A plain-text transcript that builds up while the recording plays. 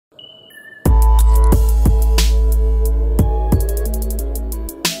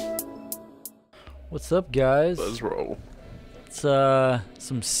What's up, guys? Let's roll. It's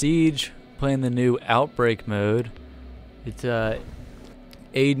some Siege, playing the new Outbreak mode. It's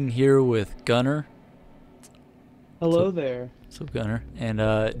Aidan here with Gunnar. Hello there. What's up, Gunnar?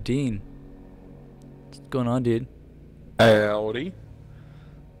 And Dean. What's going on, dude? Howdy.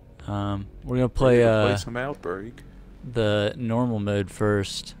 We're gonna play some Outbreak. the normal mode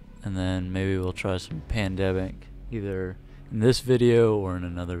first, and then maybe we'll try some pandemic, either in this video or in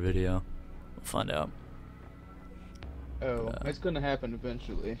another video. We'll find out. Oh, it's gonna happen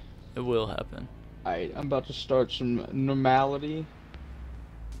eventually. It will happen. Alright, I'm about to start some normality.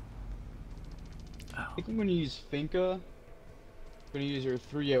 I think I'm gonna use Finka. I'm gonna use her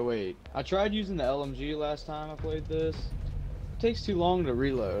 308. I tried using the LMG last time I played this. It takes too long to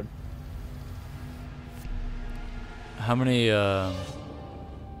reload. How many,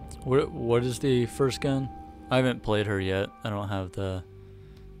 what is the first gun? I haven't played her yet. I don't have the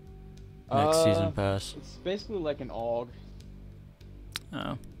next season pass. It's basically like an AUG.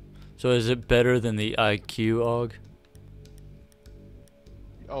 Oh. So is it better than the IQ AUG?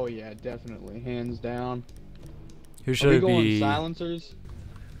 Oh yeah, definitely, hands down. Who Are should we it going be? silencers?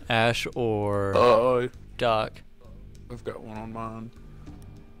 Ash or Doc? I've got one on mine.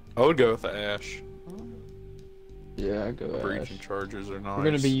 I would go with the Ash. Yeah, I go Breaching Ash. charges are nice. We're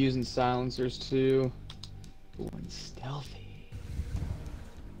gonna be using silencers too. Going stealthy.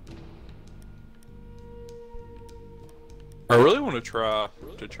 I really want to try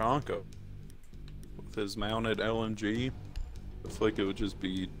Tachanka with his mounted LMG. I feel like it would just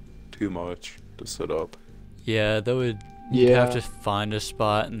be too much to set up. Yeah, that would. You'd have to find a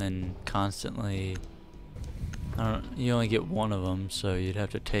spot and then constantly. I don't. You only get one of them, so you'd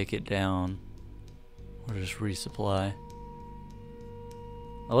have to take it down or just resupply.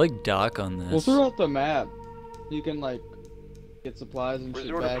 I like Doc on this. Well, throughout the map, you can like get supplies and shit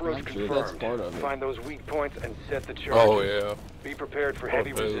Resort back, and approach I'm sure that's confirmed. part of it. Find those weak points and set the charge. Oh yeah. Be prepared for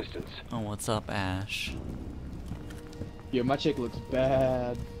heavy Okay. resistance. Oh, what's up, Ash? Yeah, my chick looks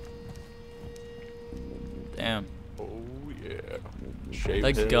bad. Damn. Oh yeah. Shaved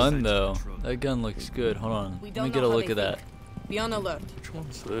That head. gun though. That gun looks good. Hold on. We Let don't me get know a how look they at that. think. Be on alert. Which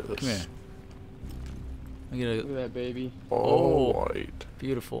one's this? Come here. Let me get Look at that baby. All Oh. white.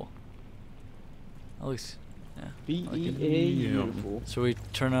 Beautiful. That looks. Yeah. BEA, beautiful. So we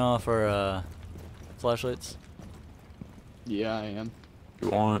turning off our flashlights. Yeah, I am. You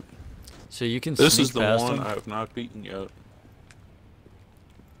want? So you can This sneak is the past one them. I have not beaten yet.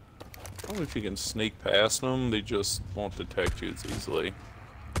 I don't know if you can sneak past them. They just won't detect you as easily.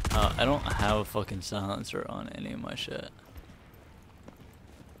 I don't have a fucking silencer on any of my shit.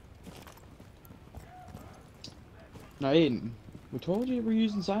 Now, Aiden, we told you we're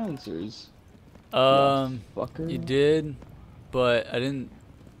using silencers. You Fucker. did, but I didn't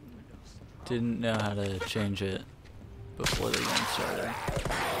know how to change it before the game started.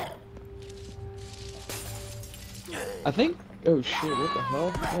 I think. Oh shit! What the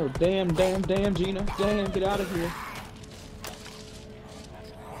hell? Oh damn! Gina! Damn! Get out of here!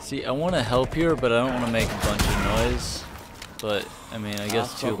 See, I want to help here, but I don't want to make a bunch of noise. But I mean, I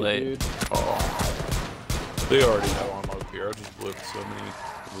guess too Fuck it, late. dude. Oh. They already know I'm up here. I just blipped so many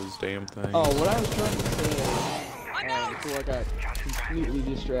of those damn things. Oh, what I was trying to say before I got completely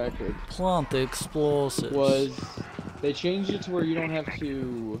distracted Plant the explosives. was they changed it to where you don't have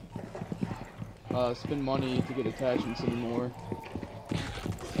to spend money to get attachments anymore.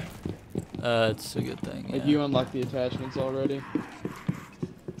 It's a good thing. Like Yeah. you unlock the attachments already.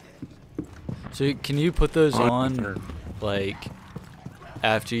 So can you put those Oh, on there. like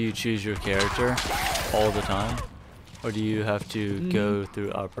after you choose your character all the time, or do you have to go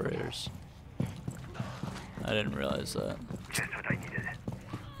through operators? I didn't realize that.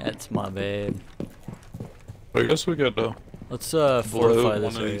 That's my bad. I guess we got to Let's blow fortify one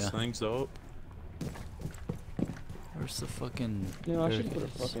this of these area. things up. Where's the fucking? You know, I should put a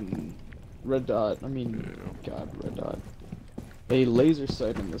barricades? fucking red dot. I mean, God, red dot. A laser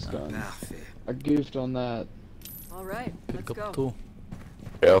sight on this gun. I goofed on that. All right, Pick let's up go. tool.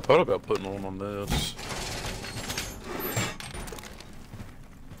 Yeah, I thought about putting one on this.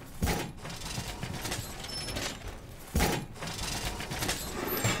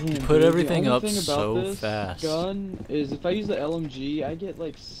 Man, put dude, everything the only up thing about so this fast. Gun is if I use the LMG, I get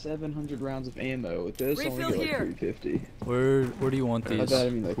like 700 rounds of ammo. With this, I only Refill get like here. 350. Where do you want By these? that I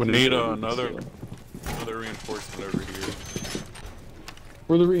mean like We need 350, another reinforcement over here.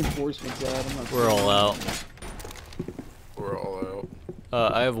 Where the reinforcements at? I'm not We're all out. We're all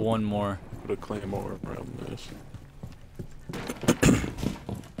out. I have one more. Put a claymore around this.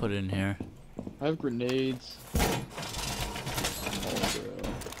 Put it in here. I have grenades. Oh,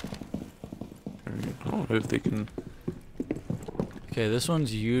 bro. Alright. don't know if they can. Okay, this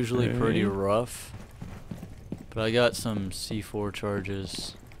one's usually pretty Okay. rough, but I got some C4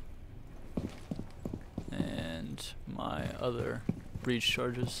 charges and my other breach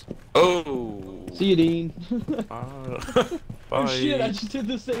charges. Oh. See you, Dean. Bye. Oh shit! I just did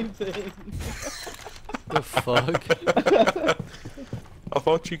the same thing. The fuck? I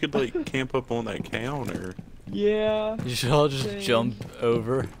thought you could like camp up on that counter. Yeah. You should all just Dang. jump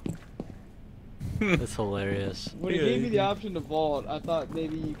over. That's hilarious. When it gave me the option to vault, I thought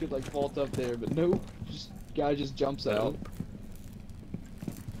maybe you could like vault up there, but nope. Just guy just jumps out.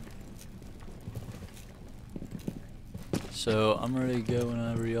 So I'm ready to go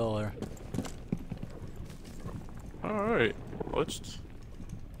whenever y'all are. Alright, let's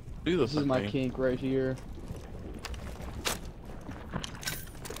do This is my kink right here.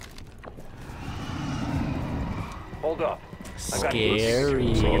 Hold up. I got you.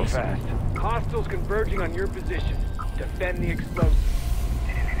 Scary. Take it fast. Hostiles converging on your position. Defend the explosives.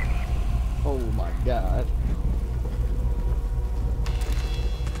 Oh my god.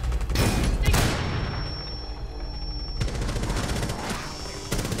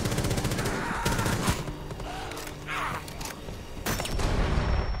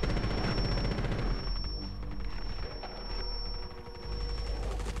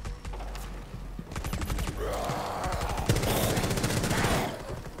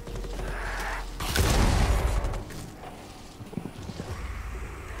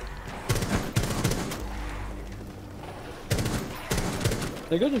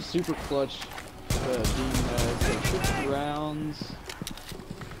 They got a super clutch Dean has, like 60 rounds.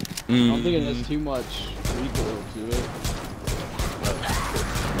 I don't think it has too much recoil to it.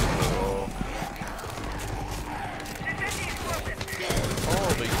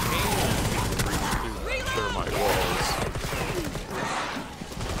 Oh, they can breach through thermite walls.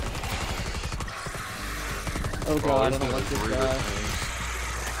 Oh god, I isn't don't like it this a breeder guy. thing?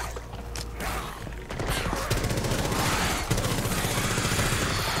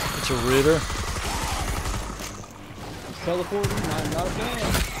 It's a Ritter. He's teleporting, I'm not a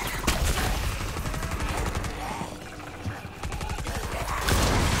fan.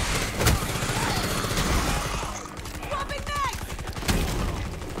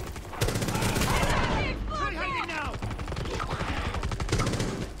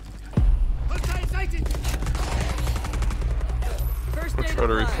 I'll try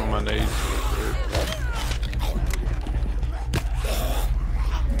to refill my nades.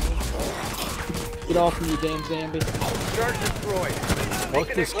 Get off me, you damn zombie. Charge destroyed. Fuck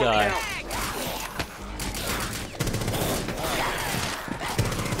Make this the next one guy. count.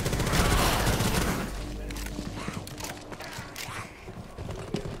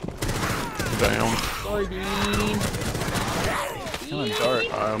 Down. Sorry, Dean. Kind of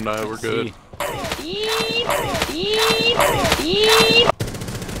dark. I don't know, we're good.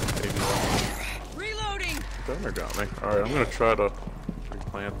 Reloading. Gunnar got me. Alright, I'm gonna try to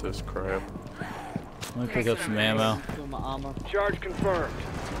replant this crap. Let me pick up some ammo. Kill my armor. Charge confirmed.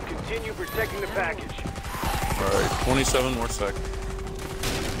 Continue protecting the package. Alright, 27 more seconds.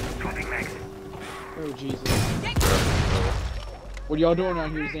 Oh Jesus. What are y'all doing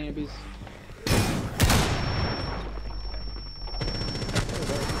out here, zombies?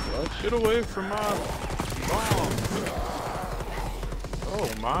 Get away from my bomb. Oh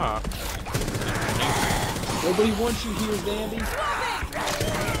my. Nobody wants you here, zombie.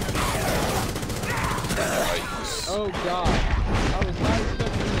 Oh god. I was not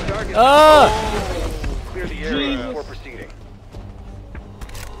expecting that. Target Ah! clear the area Jesus. before proceeding.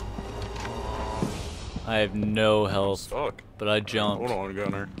 I have no health, Stuck. but I jumped. Hold on,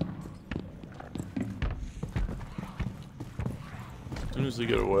 Gunnar. As soon as you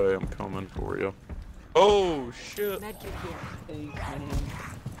get away, I'm coming for you. Oh shit. Medkit here. Thanks, man.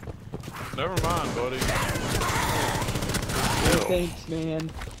 Never mind, buddy. Hey, thanks,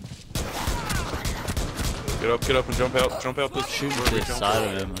 man. Get up and jump out. Jump out this Shooting where to we the jump side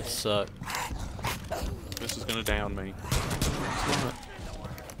out. of him, I suck. This is gonna down me.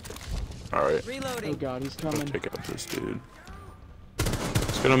 Alright, Oh Reloading. god, he's I'm gonna coming. take out this dude.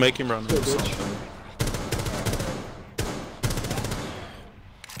 It's gonna make him run into Good bitch. something.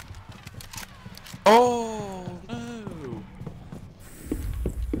 Oh no!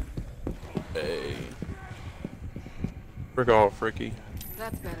 Hey. Frick off, Ricky.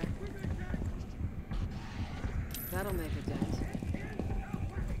 That's better. That'll make a dent.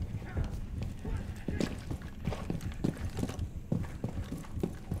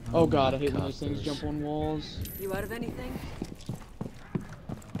 Oh god, I hate when God, those things this. jump on walls. You out of anything?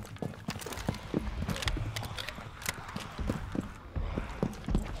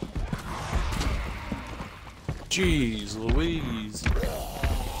 Jeez Louise.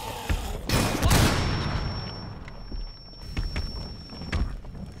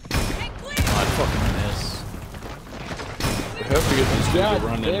 I fucking miss. We have to get these dudes God to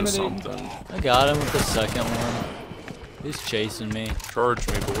run damn into it. something. I got him with the second one. He's chasing me. Charge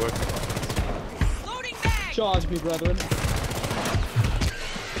me, boy. Charge me, brethren.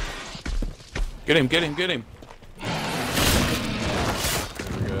 Get him, get him, get him. There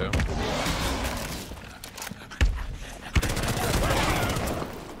we go.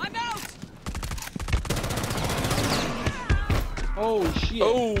 I'm out. Oh shit.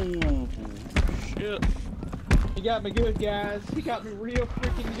 Oh, shit. He got me good, guys. He got me real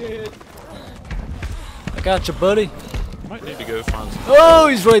freaking good. I got you, buddy. Might need to go find some. Oh,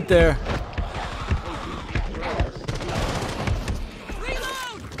 he's right there.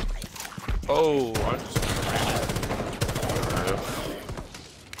 Reload. Oh, I just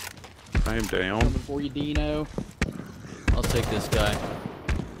ran. I am down. Coming for you, Dino. I'll take this guy.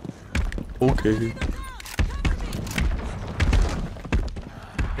 Okay.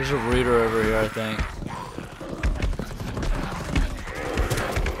 There's a reader over here, I think.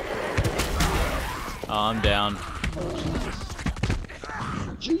 Oh, I'm down.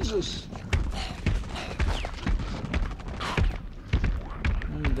 Jesus.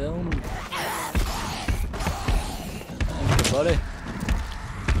 I'm down. Thank you, buddy.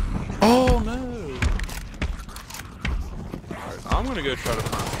 Oh no! Alright, I'm gonna go try to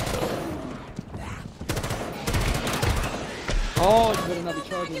find some help. Oh, you better not be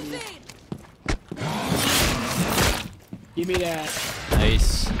charging me. Give me that.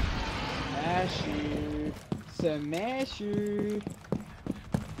 Nice. Smash you. Smash you.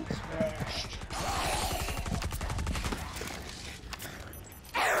 Smashed.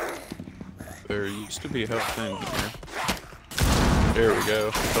 There used to be a health thing here. There we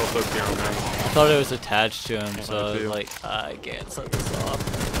go. Health up here on me. I thought it was attached to him, so I was too. like, I can't set this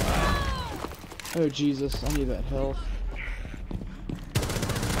off. Oh Jesus, I need that health.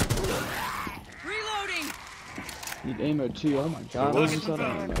 Reloading. Need ammo too. Oh my god, I was- almost out of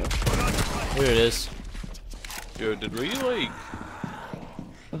ammo. Here it is. Yo, did we like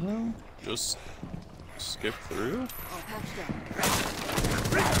Uh-huh. just skip through? All patched up.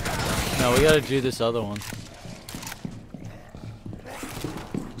 No, we gotta do this other one.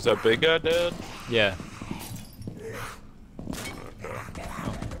 Is that big guy dead? Yeah.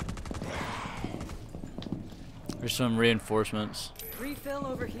 There's some reinforcements. Refill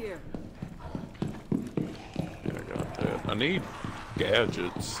over here. Yeah, I got that. I need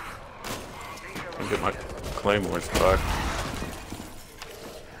gadgets. I'll get my claymores back.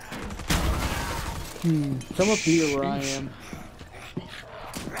 Come up here where I am.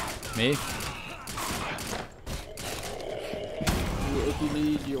 Me? If you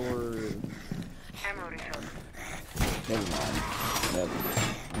need your... Never mind. Never.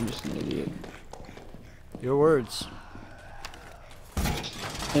 I'm just an idiot. Your words.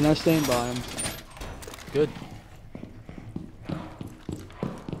 And I stand by him. Good. I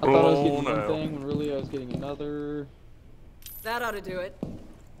thought I was Oh, getting one no. thing when really I was getting another. That ought to do it.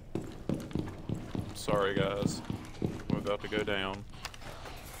 Sorry, guys. We're about to go down.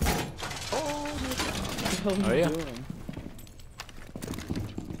 Oh, what the hell Oh, are you yeah. doing?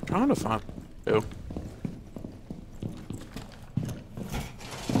 Trying to find. Yo.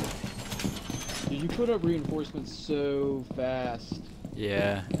 Dude, you put up reinforcements so fast.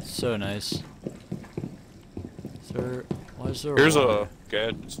 Yeah, it's so nice. Is there... Why is there Here's water? a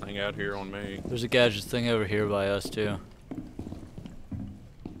gadgets thing out here on me. There's a gadget thing over here by us, too.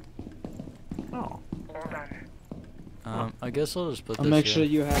 Oh. I guess I'll just put I'll this make here. sure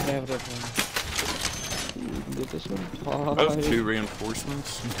you have everything. Ooh, you can get this one. I have Bye. 2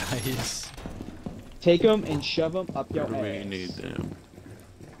 reinforcements. Nice. Take them and shove them up your Where do ass. we need them?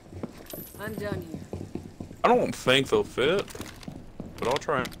 I'm done here. I don't think they'll fit, but I'll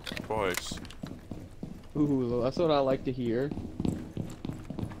try twice. Ooh, that's what I like to hear.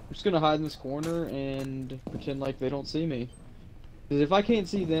 I'm just gonna hide in this corner and pretend like they don't see me. Because if I can't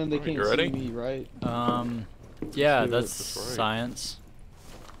see them, they Alright, can't you ready? see me, right? Yeah, do it. that's That's right. science.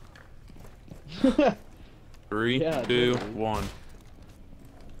 3, Yeah, 2, totally. 1.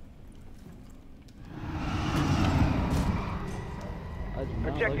 I do not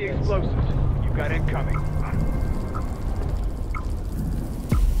Protect like the that explosives. You've got incoming.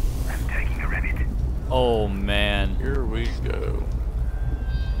 I'm taking a rabbit. Oh, man. Here we go.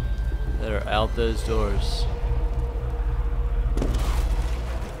 They're out those doors.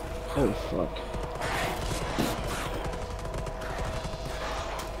 Oh fuck.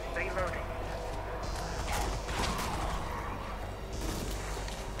 Reloading.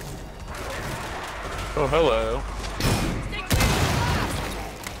 Oh, hello.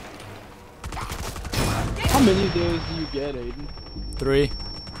 How many days do you get, Aiden? 3.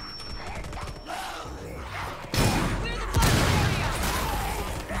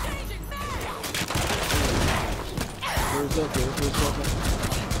 Where's up there? Where's up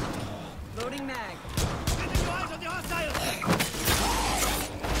there? Loading mag.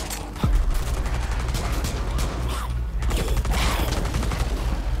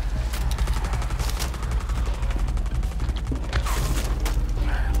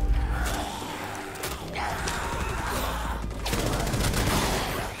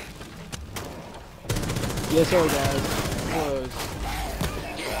 Yes, sir, guys.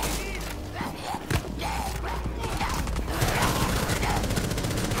 Close.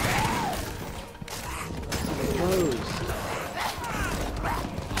 Close.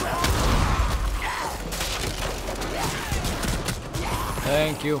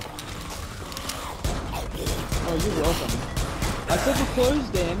 Thank you. Oh, you're welcome. I said we're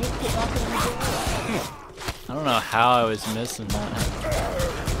closed, damn it. Quit knocking on the door. I don't know how I was missing that.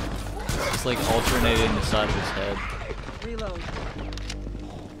 It's like alternating the side of his head. Reload.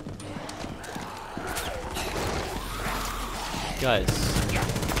 Guys,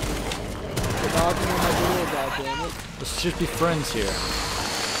 Quit knocking on my door, goddammit. let's just be friends here.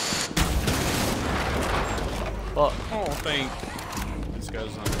 Fuck. I don't think these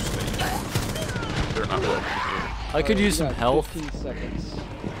guys understand. They're not welcome here. I could use You some got health. 15 seconds.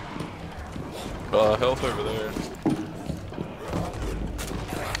 Health over there.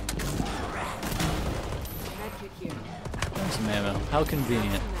 Medkit here. And some ammo. How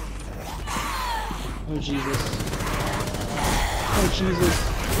convenient. Oh, Jesus. Oh, Jesus.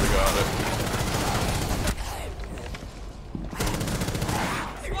 We got it.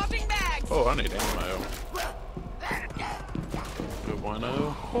 Swapping bags. Oh, I need ammo. Good one,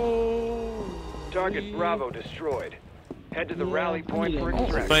 oh. Target Bravo destroyed. Head to the Yeah, rally I point need for ammo. I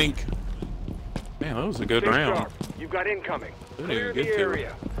extraction. think. Man, that was a good Stay round. sharp. You've got incoming. Didn't Clear even the get to it.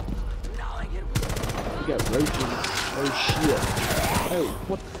 area. We got roaches. Oh, shit. Oh,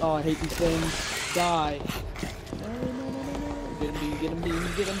 what? Oh, I hate these things. Die. No, no, no, no, no. Get him, Bean. Get him, Bean.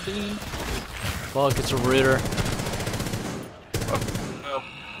 Get him, Bean. Fuck, it's a Ritter. Well,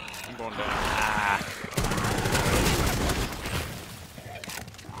 I'm going down.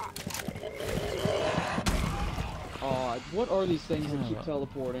 Oh, what are these things that keep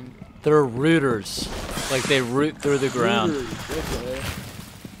teleporting? They're rooters. Like they root through the ground. Rooters, okay.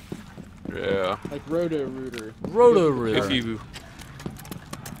 Yeah. Like Roto-Rooter. Roto-Rooter. If you.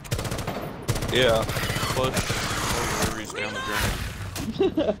 Yeah. Flush breweries down the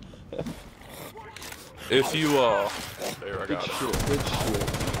drain. If you, there, I Good got it. shit, good shit.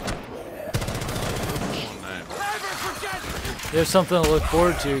 Come on now. You have something to look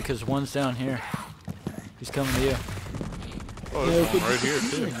forward to because one's down here. He's coming to you. Oh, No, there's good one right here,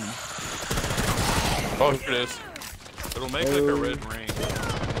 too. Oh, here it is. It'll make like a Oh. red ring.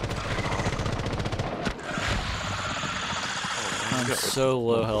 I'm so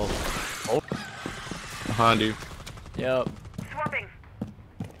low health. Behind you. Yep. Swapping.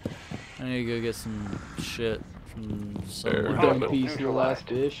 I need to go get some shit from There. somewhere. Oh, Don't no. piece your last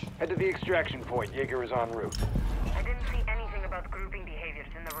dish. Head to the extraction point. Jaeger is en route. I didn't see anything about grouping behaviors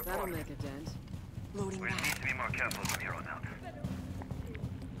in the That'll report. make a dent. Loading We'll mag. need to be more careful from here on out.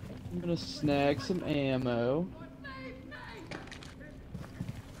 I'm gonna snag some ammo.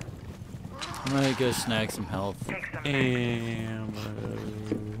 I'm gonna go snag some health. Take some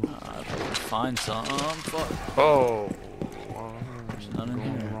Find some. Fuck. Oh. There's none in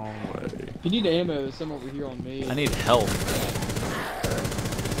Going the here. wrong way. If you need ammo, there's some over here on me. I need health.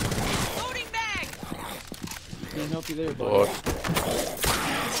 Loading mag. Can't help you there, buddy. Look.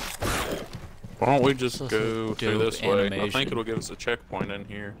 Why don't we just That's go a through dope this way? I animation. think it'll give us a checkpoint in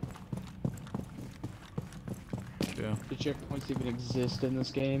here. Yeah. Do checkpoints even exist in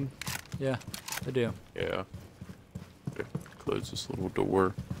this game? Yeah, I do. Yeah. Okay. Close this little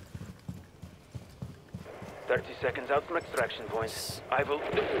door. 30 seconds out from extraction point. I will.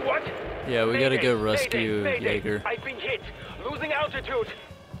 What? Yeah, we gotta go Mayday, rescue mayday. Jaeger. I've been hit. Losing altitude.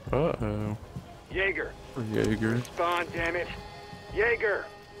 Uh-oh. Jaeger. For Jaeger. Spawn, damn it. Jaeger.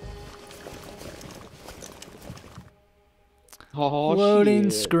 Oh, Loading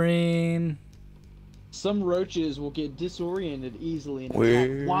shit. screen. Some roaches will get disoriented easily and Where's-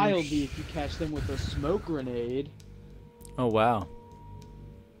 attack wildly if you catch them with a smoke grenade. Oh wow.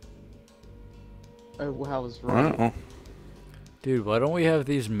 Oh, wow, I was right. Uh-oh. Dude, why don't we have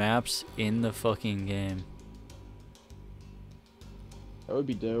these maps in the fucking game? That would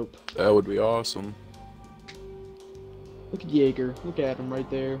be dope. That would be awesome. Look at Jager. Look at him right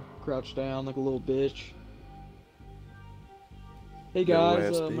there. Crouched down like a little bitch. Hey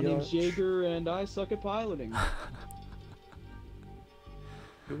guys, Yo, my name's biatch. Jager and I suck at piloting.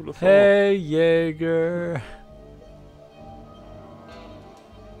 Who would've thought? Hey, Jaeger.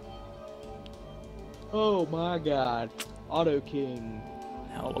 Oh my god. Auto King.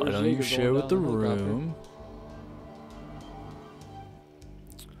 How There's why don't you Jaeger share going with the down the helicopter. room?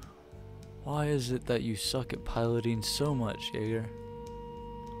 Why is it that you suck at piloting so much, Jaeger?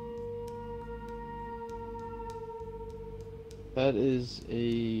 That is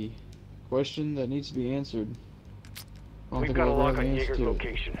a question that needs to be answered. I don't We've think got a I'll ever lock have on the answer Jaeger's to it.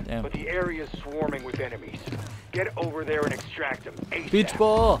 location, Damn. but the area is swarming with enemies. Get over there and extract them ASAP. Beach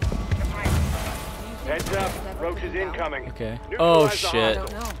ball! Heads up, Roach is incoming. Okay. Oh Neutralize the shit. I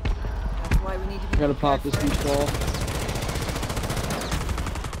don't know. That's why we need to be I gotta pop this prepared beach for ball.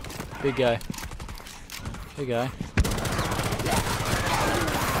 Big guy. Big guy.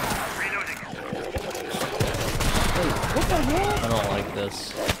 What the hell? I don't like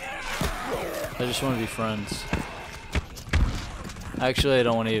this. I just want to be friends. Actually, I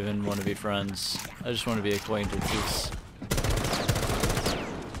don't even want to be friends. I just want to be acquaintances.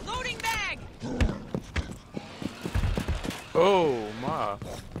 Loading mag! Oh my!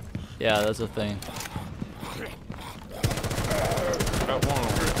 Yeah, that's a thing. Got one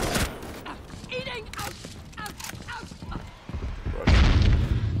over here. Eating! Out! Out! Out!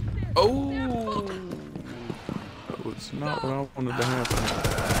 Oh! That was not what I wanted to happen.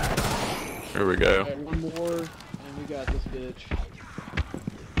 There we go. Alright, one more, and we got this bitch.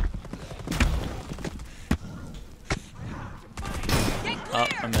 Get Oh,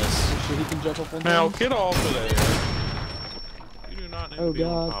 clear! I missed. Make sure he can jump up on Now things. get off of there. You do not need Oh, to be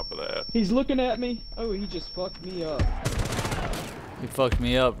on God. top of that. He's looking at me. Oh, he just fucked me up. You fucked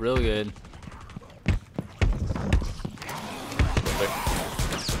me up real good.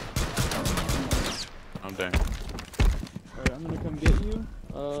 I'm down. Alright, I'm gonna come get you.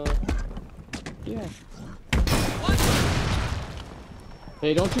 Yeah.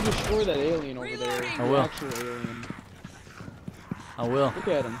 Hey, don't you destroy that alien over there. Reloading. I The will. actual alien. I will. Look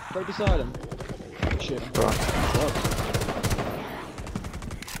at him. Right beside him. Shit.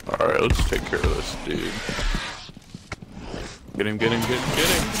 Alright, let's take care of this dude. Get him, get him, get him, get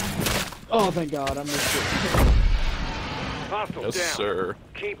him! Oh, thank God. I missed it. Hostile Yes, down. sir.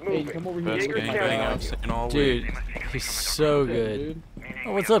 Keep Hey, moving. come over here. Best Jaeger's gangbang counting on I've you. seen all Dude, week. he's so Okay, good. dude.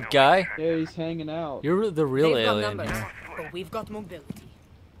 Oh, what's up, guy? Yeah, he's hanging out. You're the real They've got alien numbers, here. but we've got mobility.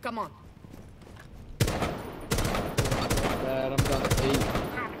 Come on. Bad, I'm down to 8.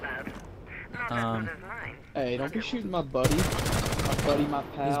 Not bad. Not as Um, good as mine. Hey, don't be shooting my buddy. My buddy, my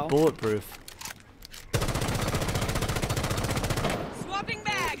He's pal. bulletproof. Swapping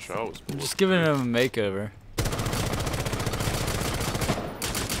bags! I was I'm just giving him a makeover.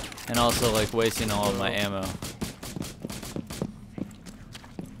 And also, like, wasting all of my ammo.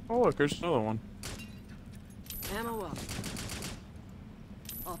 Oh, look, there's another one. Ammo up.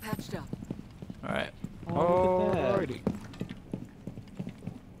 All patched up. Alright. Oh, look at that. Alrighty.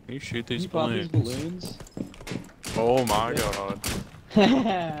 Can you shoot Can these you pop these balloons? balloons? Oh my god.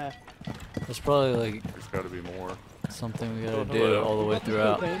 That's probably, like, There's gotta be more. something we gotta Oh, do hello. all the way Pop this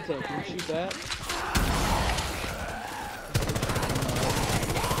throughout. propane tank. Can you shoot that?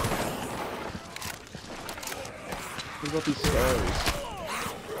 What about these stars?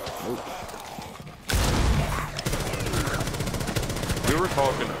 Nope. We were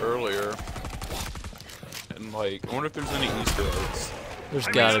talking earlier, and like, I wonder if there's any Easter eggs. There's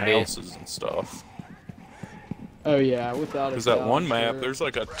in gotta these be. houses and stuff. Oh yeah, without a Because that doubt, one I'm map, sure. there's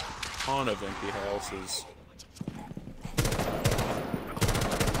like a ton of empty houses.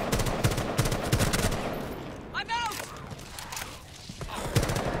 I'm out!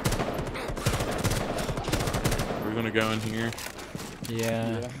 We're gonna go in here.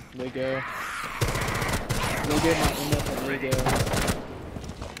 Yeah. Yeah, they go. They get my MF and they go.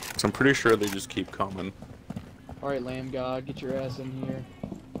 So I'm pretty sure they just keep coming. Alright, Lamb God, get your ass in here.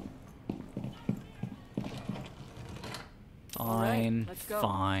 Fine. let's go.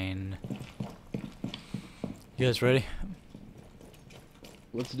 Fine. You guys ready?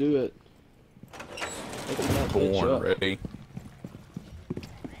 Let's do it. Open that bitch Born up. ready.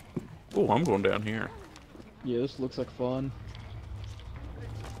 Oh, I'm going down here. Yeah, this looks like fun.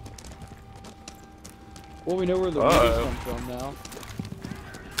 Well, we know where the Uh-oh. rubies come from now.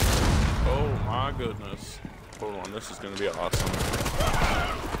 Oh my goodness. Hold on, this is gonna be awesome.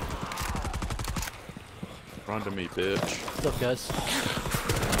 Run to me, bitch. What's up, guys?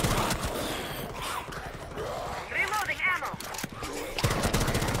 Reloading ammo.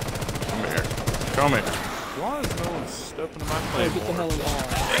 Come here. Come here. Why is no one stepping in my Oh, get the hell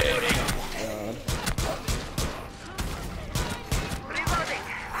claymore? in.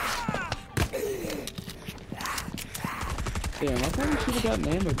 Damn, I thought we should have gotten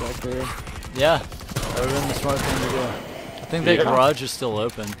ammo back there. Yeah, that would have been the smart thing to do. I think that garage is still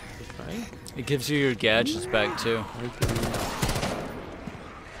open. It gives you your gadgets back too.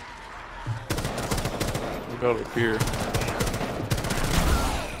 Look out up here.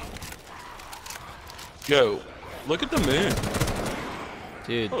 Yo, look at the moon.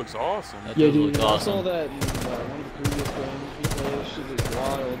 Dude, That looks awesome. that Yeah, does dude, look I awesome. saw that in one of the previous games we played. This shit is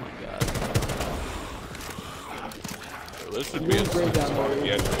wild. This would You're be a doing great down spot there. if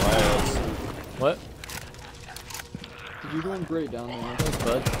you had your labs. What? Dude, you're doing great down there. Thanks,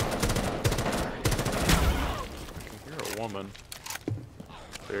 bud. You're a woman.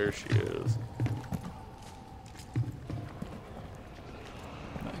 There she is.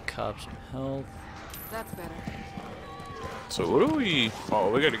 Might cop some health. That's better. So what do we... Oh,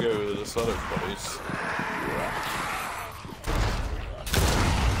 we gotta go to this other place.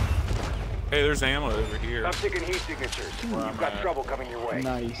 Hey, there's ammo over here. I'm taking heat signatures. You've got trouble coming your way.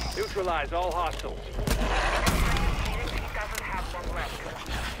 Nice. Neutralize all hostiles. Doesn't have one left.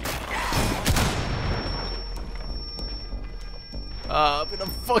 I'm gonna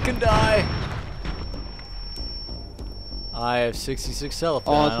fucking die. I have 66 health.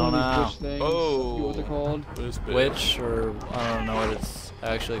 Oh, I it's don't one of know. these witch things. Oh. I forget what they're called. This bit. Witch, or I don't know what it's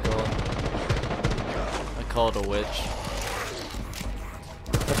actually called. I call it a witch.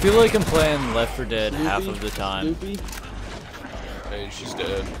 I feel like I'm playing Left 4 Dead half of the time. Sloopy? Hey, she's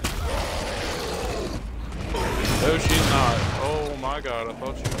dead. No, she's not. Oh my god, I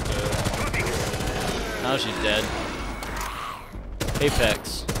thought she was dead. Now she's dead.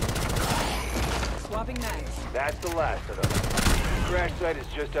 Apex. Swapping mags. That's the last of them. Crash site is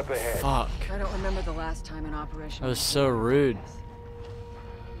just up ahead. Fuck. I don't remember the last time an operation. That was so rude.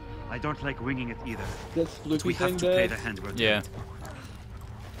 I don't like winging it either. That But we Sloopy have thing to play dead? the hand we're Yeah. dealt.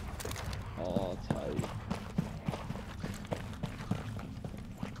 Oh, tight.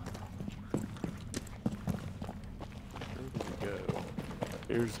 There we go.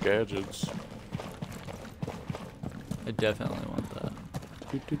 Here's gadgets. I definitely want that.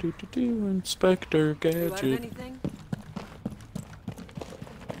 Inspector You out of gadget. anything?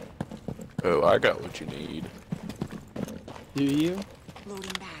 Oh, I got what you need. Do you?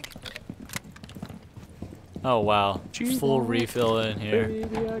 Loading bag. Oh wow. Gee, Full boy. refill in here.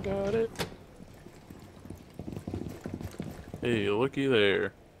 Baby, I got it. Hey, looky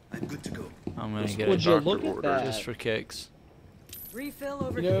there. I'm good to go. I'm gonna This get Would it you doctor look at order. that? just for kicks. Refill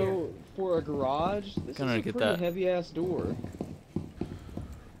over You here. know, for a garage, this Gonna is a get pretty that. heavy-ass door.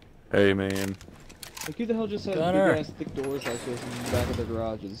 Hey, man. Like, who the hell just has Gunnar. big-ass thick doors like this in the back of their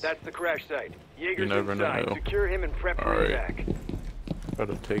garages? That's the crash site. Jager's never inside. know. Secure him and prep for Alright. attack.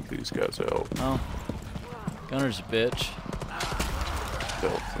 Gotta take these guys out. Oh. Gunner's a bitch.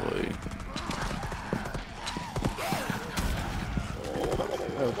 Stealthily.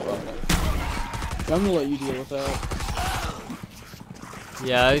 Oh, fuck. I'm gonna let you deal with that.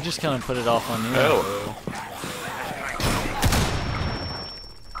 Yeah, I just kind of put it off on you. Hello.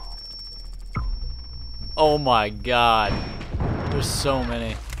 Oh my god. There's so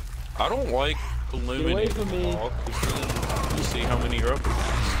many. I don't like illuminating from me. them all, 'cause then you see how many you're up against.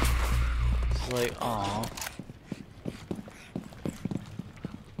 It's like, aw.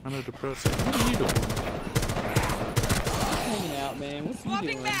 Kind of depressing. What are you doing? Hanging out, man. What's he Swapping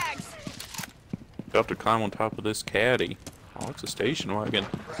doing? mags. You have to climb on top of this caddy. Oh, it's a station wagon.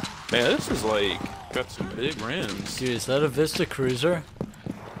 Man, this is like, got some big rims. Dude, is that a Vista Cruiser?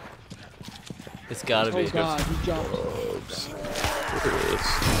 It's gotta Oh be. god, he jumped. Gloves. Look at this.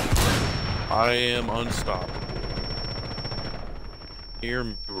 I am unstoppable. Hear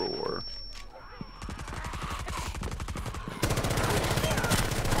me roar.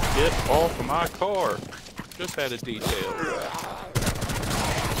 Get off of my car. Just had a detail.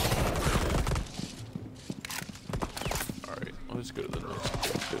 Alright, let's go to the next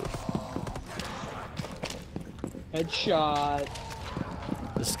objective. Headshot.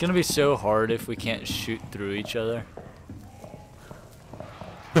 This is gonna be so hard if we can't shoot through each other.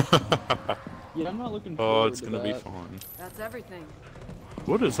 Yeah, I'm not looking Oh, forward it's to gonna be that. fun. That's everything.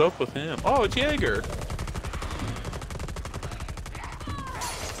 What is up with him? Oh, it's Jager!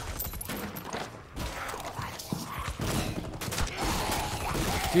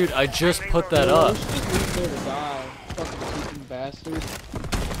 Dude, I just put that Oh, up. let's just leave there to die. Fucking freaking bastard.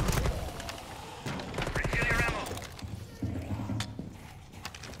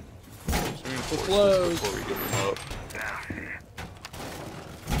 It's closed. Before we give him up.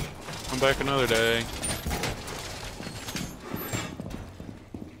 Come back another day.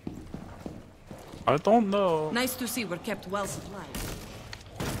 I don't know. Nice to see we're kept well supplied.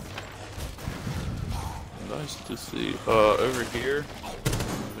 Nice to see. Over here.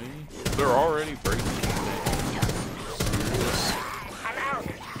 Me. They're already breaking things. Oh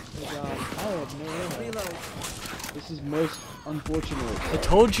god, I have no ammo. Reload. This is most unfortunate. I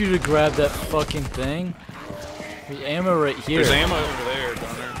told you to grab that fucking thing. There's ammo right here. There's ammo over there,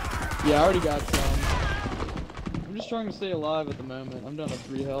 Gunnar. Yeah, I already got some. I'm just trying to stay alive at the moment. I'm down to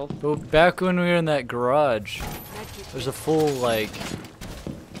 3 health. But back when we were in that garage, there's a full, like,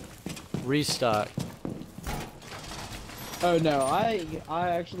 restock. Oh no, I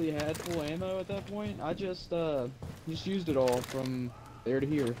actually had full ammo at that point. I just used it all from there to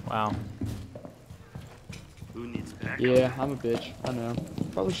here. Wow. Who needs backup? Yeah, I'm a bitch. I know.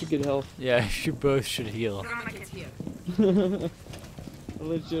 Probably should get health. Yeah, you both should heal. It's here. I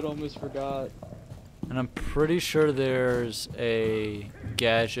legit almost forgot. And I'm pretty sure there's a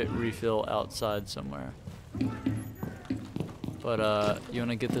gadget refill outside somewhere. But, you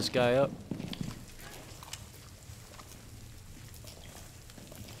wanna get this guy up?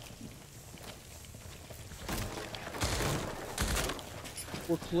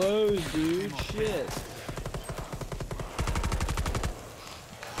 We're closed, dude. Shit.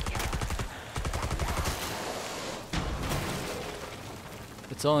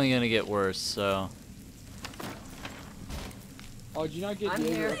 It's only gonna get worse, so. Oh, did you not get I'm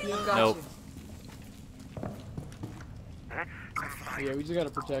Jager here. up yet? Got Nope. you. Yeah, we just gotta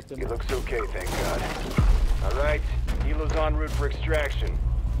protect He him. looks okay, thank God. All right, Helo's en route for extraction.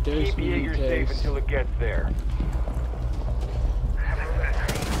 Dose Keep me Jaeger safe taste. until it gets there.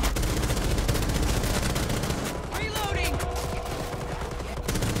 Reloading.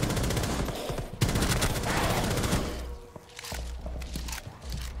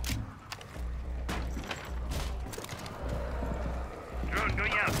 Drone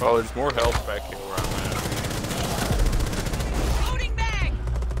going out. Oh, there's more health back here where I'm at. Loading bag.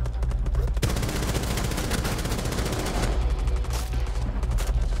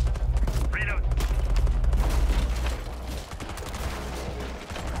 Reload.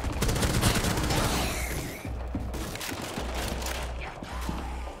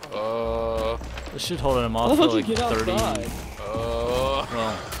 This should hold him How off for about you like get 30. outside?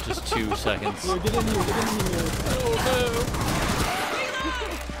 Well, just 2 seconds. Here, get in here, get in here.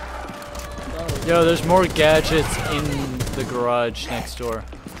 Yo, there's more gadgets in the garage next door.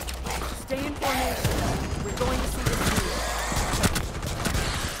 Stay in formation. We're going to see this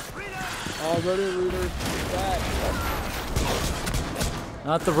through. Oh, rotor rooter, back.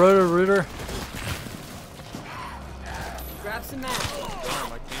 Not the rotor-rooter. Grab some mats.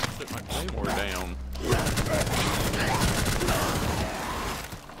 Damn, I can't put my claymore down.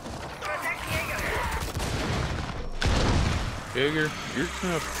 Jager, you're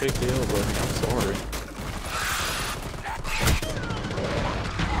gonna have to take the L, buddy. I'm sorry.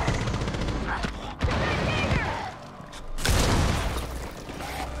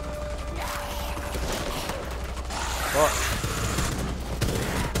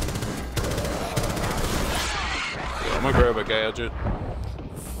 Yeah, I'm gonna grab a gadget.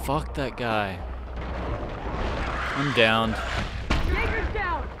 Fuck that guy. I'm down. Jaeger's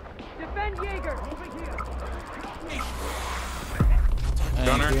down! Defend Jaeger! Moving here!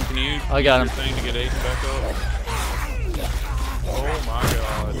 Gunnar, can you I got use your thing to get Aidan back up? Oh my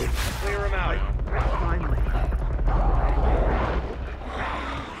god. Clear him out.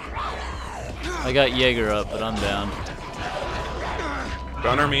 I got Jaeger up, but I'm down.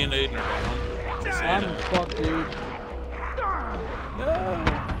 Gunnar, me and Aidan are down. Just saying I'm it. fucked, dude.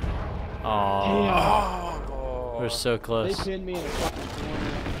 Aww. Oh. We're so They close. pinned me in a fucking corner.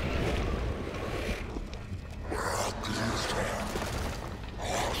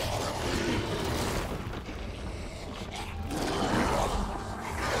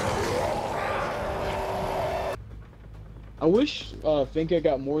 I wish Finka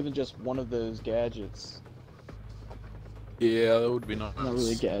got more than just one of those gadgets. Yeah, that would be nice. Not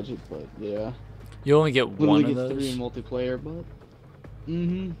really a gadget, but yeah. You only get Literally one of get 3 in those? multiplayer, but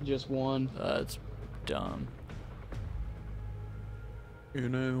just one. That's dumb. You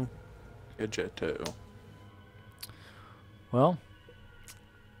know, gadgetto. Well,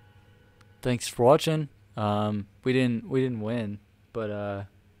 thanks for watching. We didn't win, but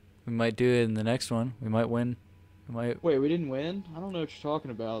we might do it in the next one. We might win. We might. Wait, we didn't win? I don't know what you're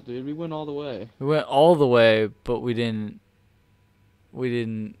talking about, dude. We went all the way. We went all the way, but we didn't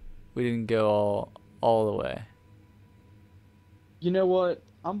go all the way. You know what?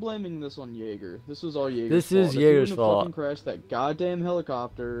 I'm blaming this on Jaeger. This was all Jaeger's This fault. is If Jaeger's he wouldn't have fault. fucking crashed that goddamn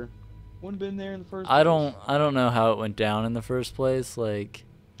helicopter, wouldn't have been there in the first place. I don't know how it went down in the first place. Like,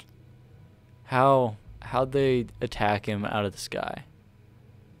 How'd they attack him out of the sky?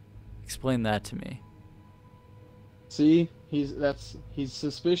 Explain that to me. See, he's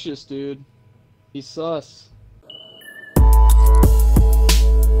suspicious, dude. He's sus.